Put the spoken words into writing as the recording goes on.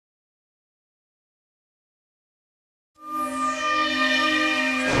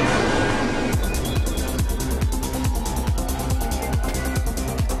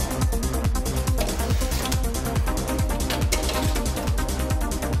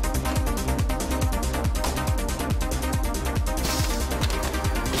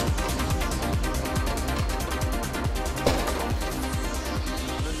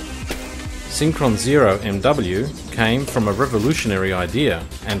SincronZero MW came from a revolutionary idea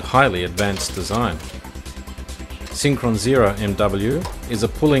and highly advanced design. SincronZero MW is a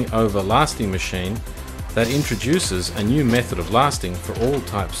pulling over lasting machine that introduces a new method of lasting for all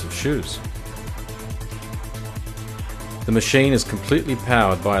types of shoes. The machine is completely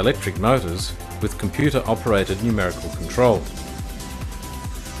powered by electric motors with computer-operated numerical control.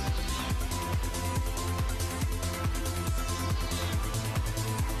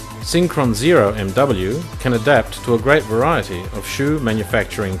 SincronZero MW can adapt to a great variety of shoe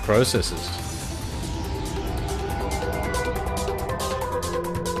manufacturing processes.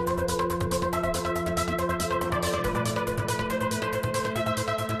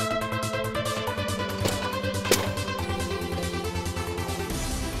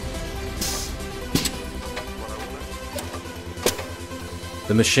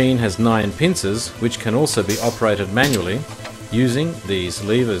 The machine has 9 pincers which can also be operated manually using these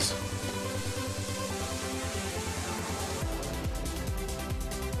levers.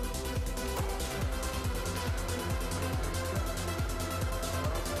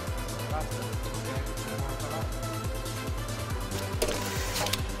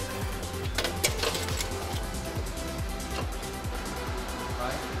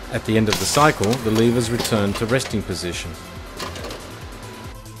 At the end of the cycle, the levers return to resting position.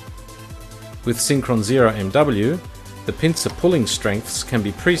 With SincronZero MW, the pincer pulling strengths can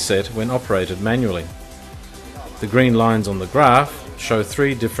be preset when operated manually. The green lines on the graph show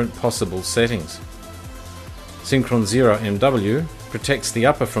 3 different possible settings. SincronZero MW protects the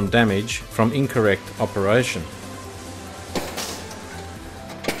upper from damage from incorrect operation.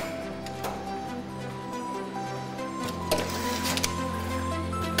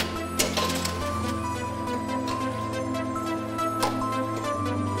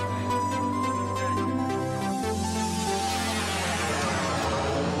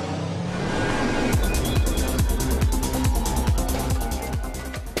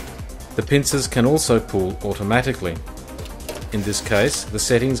 The pincers can also pull automatically. In this case, the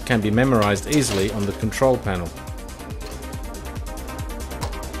settings can be memorized easily on the control panel.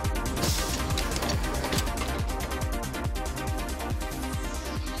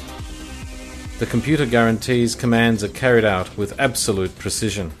 The computer guarantees commands are carried out with absolute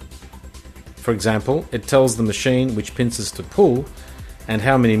precision. For example, it tells the machine which pincers to pull and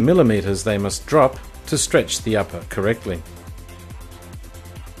how many millimeters they must drop to stretch the upper correctly.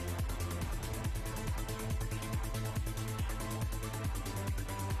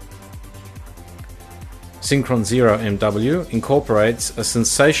 SincronZero MW incorporates a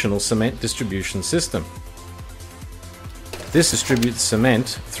sensational cement distribution system. This distributes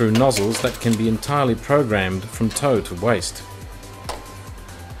cement through nozzles that can be entirely programmed from toe to waist.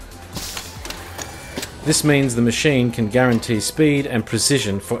 This means the machine can guarantee speed and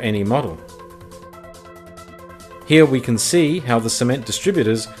precision for any model. Here we can see how the cement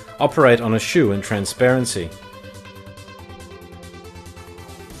distributors operate on a shoe in transparency.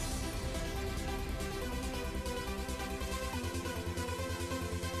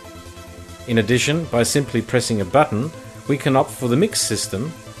 In addition, by simply pressing a button, we can opt for the mix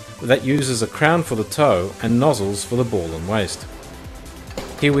system that uses a crown for the toe and nozzles for the ball and waist.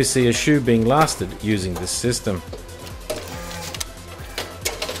 Here we see a shoe being lasted using this system.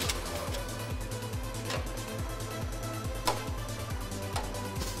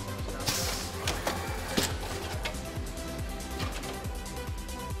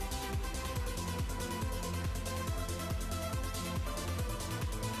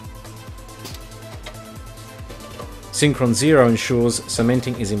 SincronZero ensures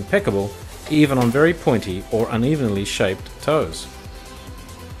cementing is impeccable even on very pointy or unevenly shaped toes.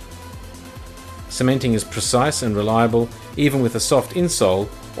 Cementing is precise and reliable even with a soft insole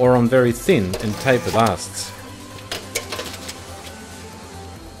or on very thin and tapered lasts.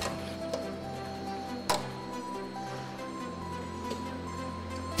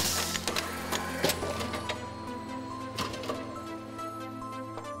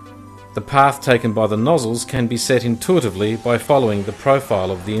 The path taken by the nozzles can be set intuitively by following the profile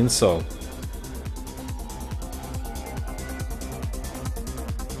of the insole.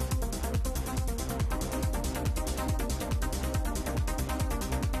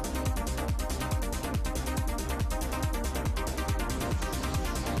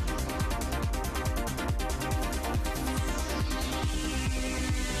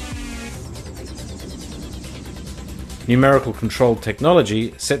 Numerical control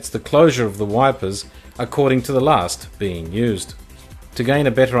technology sets the closure of the wipers according to the last being used. To gain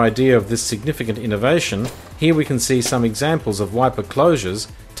a better idea of this significant innovation, here we can see some examples of wiper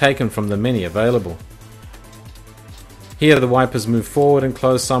closures taken from the many available. Here the wipers move forward and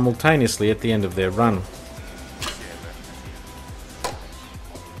close simultaneously at the end of their run.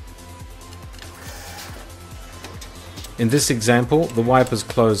 In this example, the wipers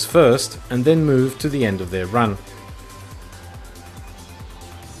close first and then move to the end of their run.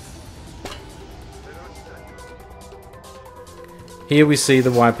 Here we see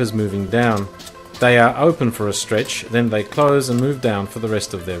the wipers moving down. They are open for a stretch, then they close and move down for the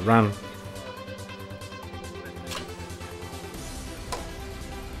rest of their run.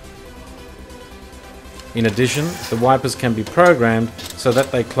 In addition, the wipers can be programmed so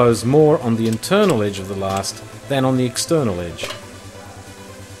that they close more on the internal edge of the last than on the external edge.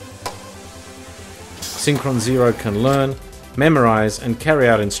 SincronZero can learn, memorize and carry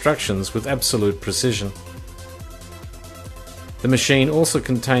out instructions with absolute precision. The machine also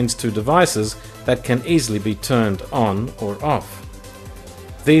contains two devices that can easily be turned on or off.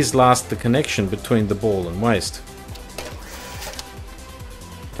 These last the connection between the ball and waste.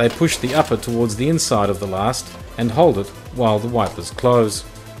 They push the upper towards the inside of the last and hold it while the wipers close.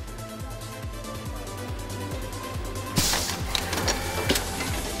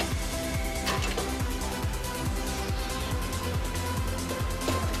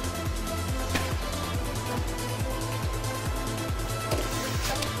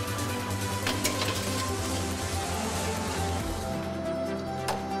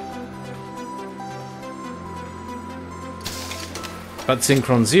 But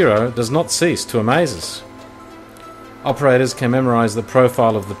SincronZero does not cease to amaze us. Operators can memorize the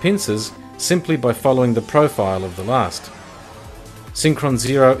profile of the pincers simply by following the profile of the last.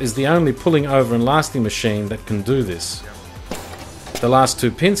 SincronZero is the only pulling over and lasting machine that can do this. The last two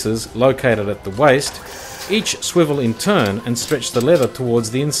pincers, located at the waist, each swivel in turn and stretch the leather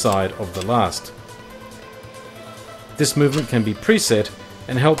towards the inside of the last. This movement can be preset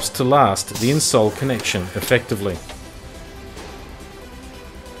and helps to last the insole connection effectively.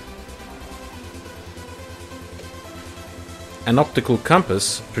 An optical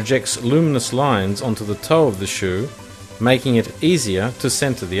compass projects luminous lines onto the toe of the shoe, making it easier to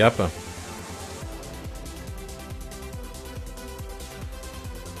center the upper.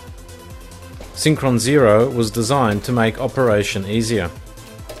 SincronZero was designed to make operation easier.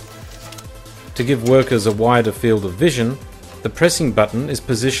 To give workers a wider field of vision, the pressing button is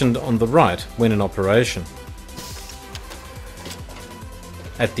positioned on the right when in operation.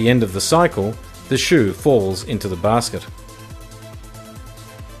 At the end of the cycle, the shoe falls into the basket.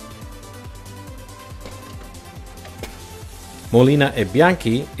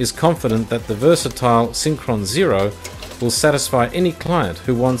 MOLINAeBIANCHI is confident that the versatile SincronZero will satisfy any client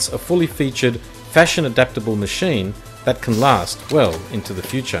who wants a fully featured, fashion-adaptable machine that can last well into the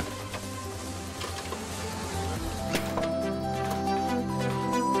future.